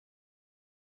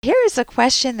Here is a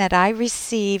question that I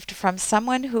received from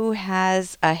someone who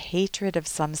has a hatred of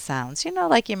some sounds.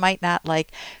 Like you might not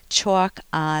like chalk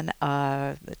on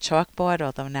the chalkboard,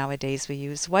 although nowadays we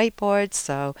use whiteboards,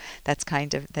 so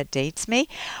that dates me.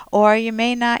 Or you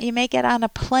may get on a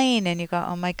plane and you go,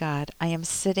 oh my God, I am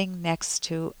sitting next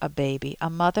to a baby, a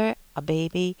mother, a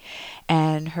baby,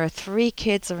 and her three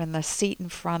kids are in the seat in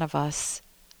front of us.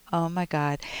 Oh my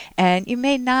God. And you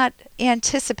may not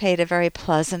anticipate a very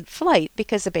pleasant flight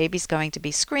because the baby's going to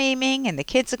be screaming and the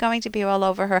kids are going to be all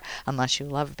over her, unless you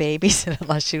love babies and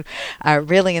unless you are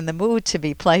really in the mood to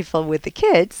be playful with the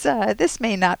kids. This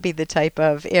may not be the type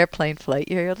of airplane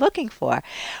flight you're looking for.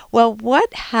 Well,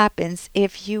 what happens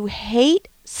if you hate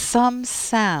some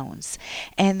sounds,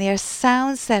 and they're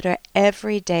sounds that are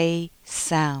everyday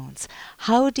sounds?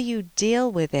 How do you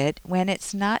deal with it when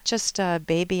it's not just a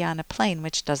baby on a plane,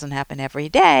 which doesn't happen every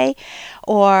day,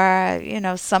 or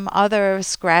some other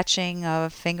scratching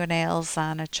of fingernails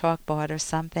on a chalkboard or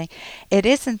something? It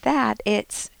isn't that,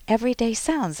 it's everyday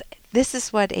sounds. This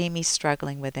is what Amy's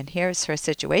struggling with, and here's her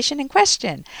situation in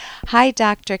question. Hi,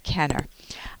 Dr. Kenner.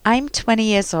 I'm 20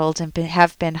 years old and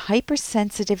have been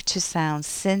hypersensitive to sounds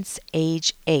since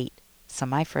age 8. So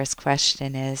my first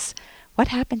question is, what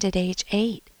happened at age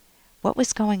 8? What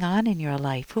was going on in your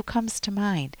life? Who comes to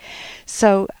mind?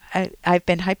 So I've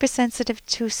been hypersensitive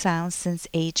to sounds since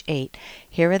age 8.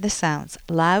 Here are the sounds: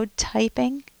 loud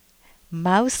typing,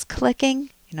 mouse clicking,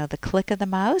 the click of the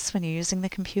mouse when you're using the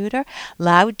computer,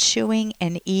 loud chewing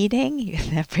and eating.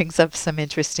 That brings up some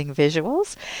interesting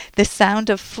visuals. The sound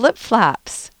of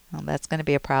flip-flops. Well, that's going to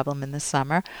be a problem in the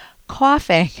summer.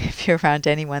 Coughing, if you're around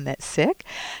anyone that's sick.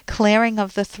 Clearing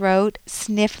of the throat,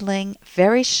 sniffling,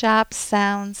 very sharp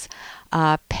sounds,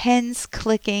 pens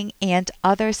clicking, and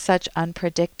other such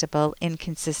unpredictable,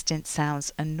 inconsistent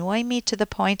sounds annoy me to the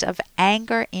point of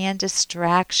anger and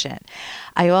distraction.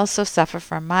 I also suffer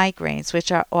from migraines,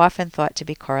 which are often thought to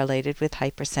be correlated with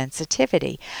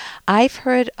hypersensitivity. I've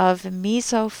heard of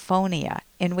misophonia,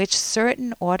 in which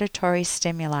certain auditory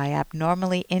stimuli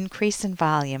abnormally increase in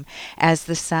volume as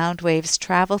the sound waves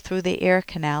travel through the ear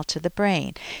canal to the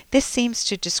brain. This seems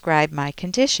to describe my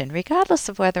condition, regardless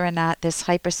of whether or not this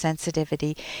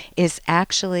hypersensitivity is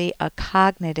actually a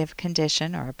cognitive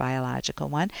condition or a biological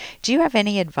one. Do you have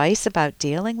any advice about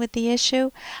dealing with the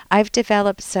issue? I've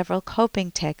developed several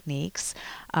coping techniques.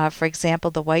 For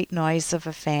example, the white noise of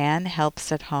a fan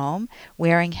helps at home,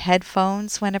 wearing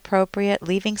headphones when appropriate,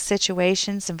 leaving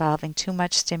situations involving too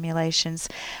much stimulations,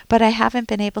 but I haven't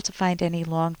been able to find any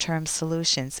long-term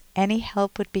solutions. Any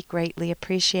help would be greatly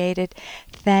appreciated.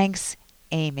 Thanks,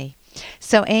 Amy.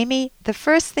 So, Amy, the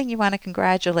first thing you want to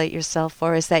congratulate yourself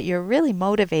for is that you're really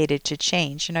motivated to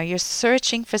change. You're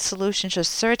searching for solutions. You're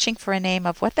searching for a name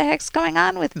of what the heck's going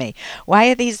on with me? Why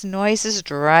are these noises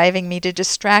driving me to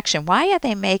distraction? Why are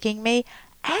they making me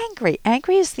angry?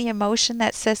 Angry is the emotion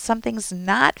that says something's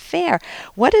not fair.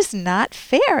 What is not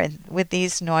fair with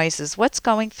these noises? What's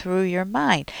going through your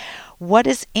mind? What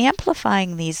is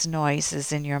amplifying these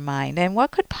noises in your mind? And what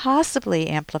could possibly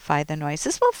amplify the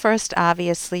noises? Well, first,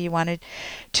 obviously, you wanted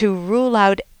to rule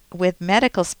out with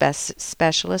medical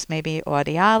specialists, maybe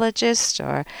audiologists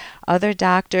or other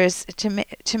doctors,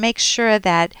 to make sure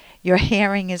that your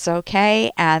hearing is okay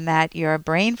and that your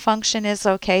brain function is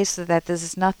okay, so that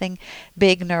there's nothing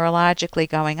big neurologically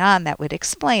going on that would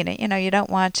explain it. You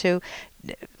don't want to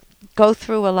go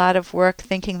through a lot of work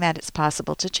thinking that it's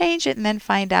possible to change it and then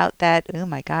find out that, oh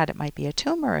my God, it might be a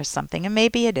tumor or something, and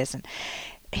maybe it isn't.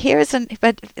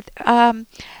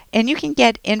 And you can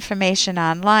get information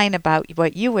online about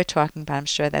what you were talking about. I'm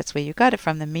sure that's where you got it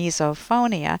from, the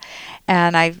misophonia.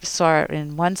 And I saw it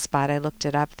in one spot, I looked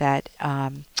it up, that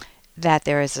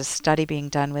there is a study being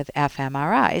done with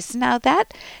fMRIs. Now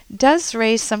that does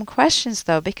raise some questions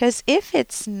though, because if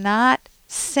it's not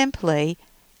simply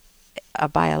a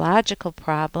biological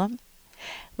problem,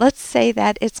 let's say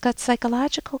that it's got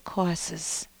psychological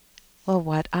causes. Well,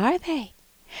 what are they?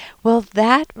 Well,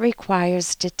 that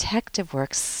requires detective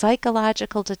work,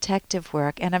 psychological detective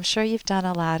work, and I'm sure you've done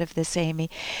a lot of this, Amy.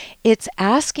 It's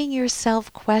asking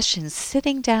yourself questions,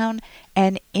 sitting down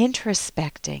and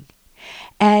introspecting.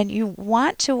 And you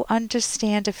want to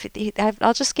understand,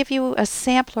 I'll just give you a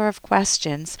sampler of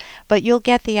questions, but you'll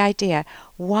get the idea.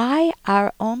 Why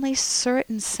are only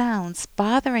certain sounds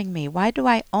bothering me? Why do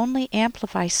I only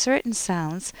amplify certain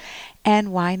sounds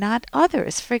and why not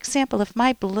others? For example, if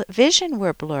my vision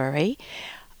were blurry,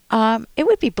 it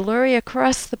would be blurry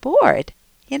across the board.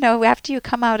 After you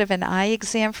come out of an eye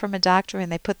exam from a doctor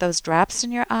and they put those drops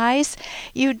in your eyes,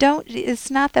 it's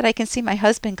not that I can see my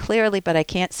husband clearly, but I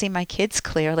can't see my kids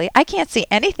clearly. I can't see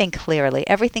anything clearly.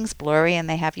 Everything's blurry, and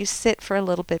they have you sit for a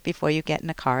little bit before you get in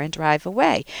a car and drive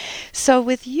away. So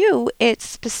with you, it's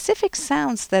specific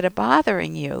sounds that are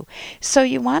bothering you. So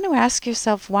you want to ask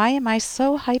yourself, why am I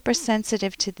so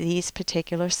hypersensitive to these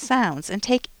particular sounds? And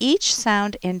take each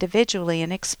sound individually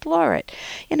and explore it.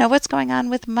 What's going on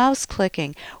with mouse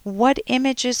clicking? What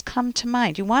images come to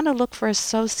mind? You want to look for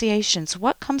associations.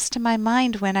 What comes to my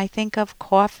mind when I think of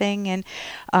coughing and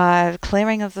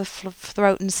clearing of the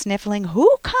throat and sniffling?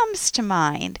 Who comes to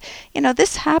mind?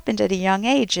 This happened at a young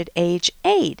age, at age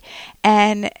 8.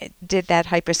 And did that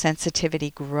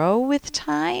hypersensitivity grow with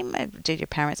time? Did your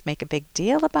parents make a big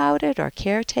deal about it, or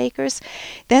caretakers?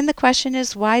 Then the question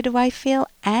is, why do I feel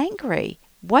angry?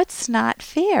 What's not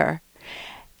fair?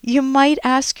 You might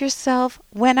ask yourself,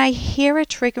 when I hear a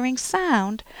triggering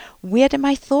sound, where do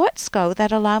my thoughts go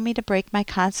that allow me to break my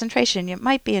concentration? It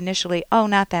might be initially, oh,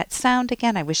 not that sound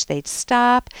again, I wish they'd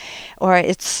stop, or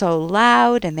it's so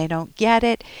loud and they don't get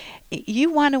it.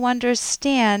 You want to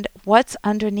understand what's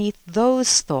underneath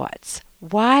those thoughts.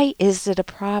 Why is it a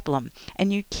problem?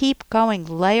 And you keep going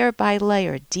layer by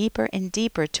layer, deeper and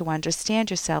deeper to understand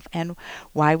yourself. And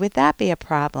why would that be a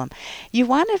problem? You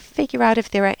want to figure out if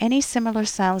there are any similar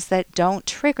sounds that don't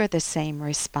trigger the same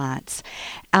response.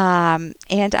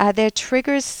 And are there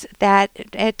triggers that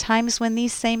at times when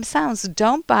these same sounds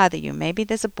don't bother you? Maybe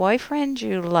there's a boyfriend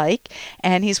you like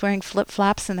and he's wearing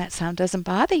flip-flops and that sound doesn't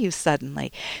bother you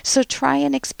suddenly. So try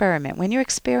an experiment. When you're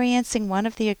experiencing one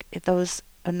of those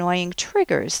annoying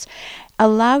triggers,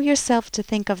 allow yourself to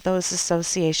think of those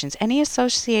associations. Any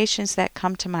associations that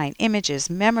come to mind, images,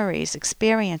 memories,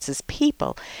 experiences,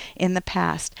 people in the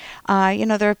past.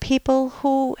 There are people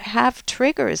who have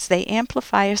triggers. They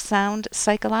amplify a sound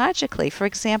psychologically. For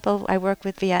example, I work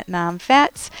with Vietnam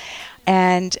vets,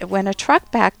 and when a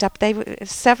truck backed up,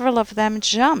 several of them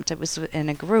jumped. It was in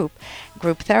a group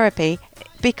therapy,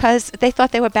 because they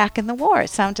thought they were back in the war.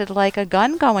 It sounded like a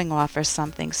gun going off or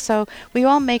something. So we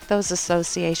all make those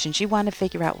associations. You want to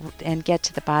figure out and get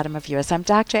to the bottom of yours. I'm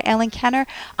Dr. Ellen Kenner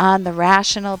on the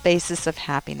Rational Basis of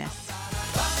Happiness.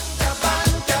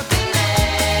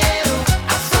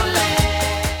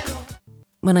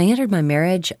 When I entered my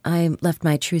marriage, I left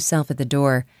my true self at the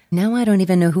door. Now I don't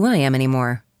even know who I am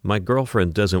anymore. My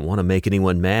girlfriend doesn't want to make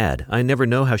anyone mad. I never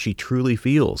know how she truly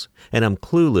feels, and I'm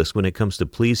clueless when it comes to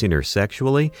pleasing her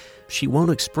sexually. She won't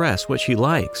express what she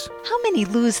likes. How many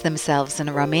lose themselves in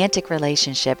a romantic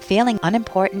relationship, feeling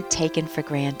unimportant, taken for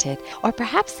granted? Or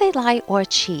perhaps they lie or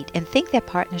cheat and think their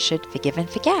partner should forgive and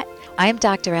forget. I am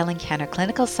Dr. Ellen Kenner,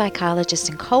 clinical psychologist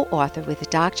and co-author with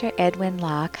Dr. Edwin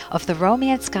Locke of the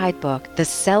Romance Guidebook, The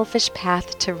Selfish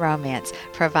Path to Romance.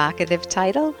 Provocative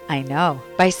title? I know.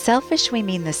 By selfish, we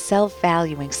mean the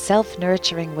self-valuing,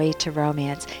 self-nurturing way to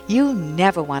romance. You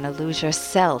never want to lose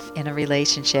yourself in a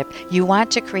relationship. You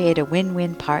want to create a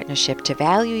win-win partnership to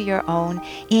value your own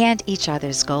and each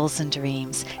other's goals and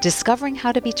dreams. Discovering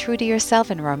how to be true to yourself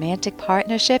in a romantic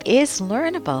partnership is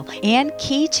learnable and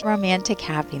key to romantic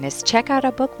happiness. Check out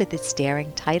our book with its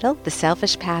daring title, The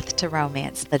Selfish Path to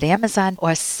Romance, at Amazon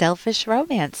or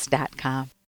selfishromance.com.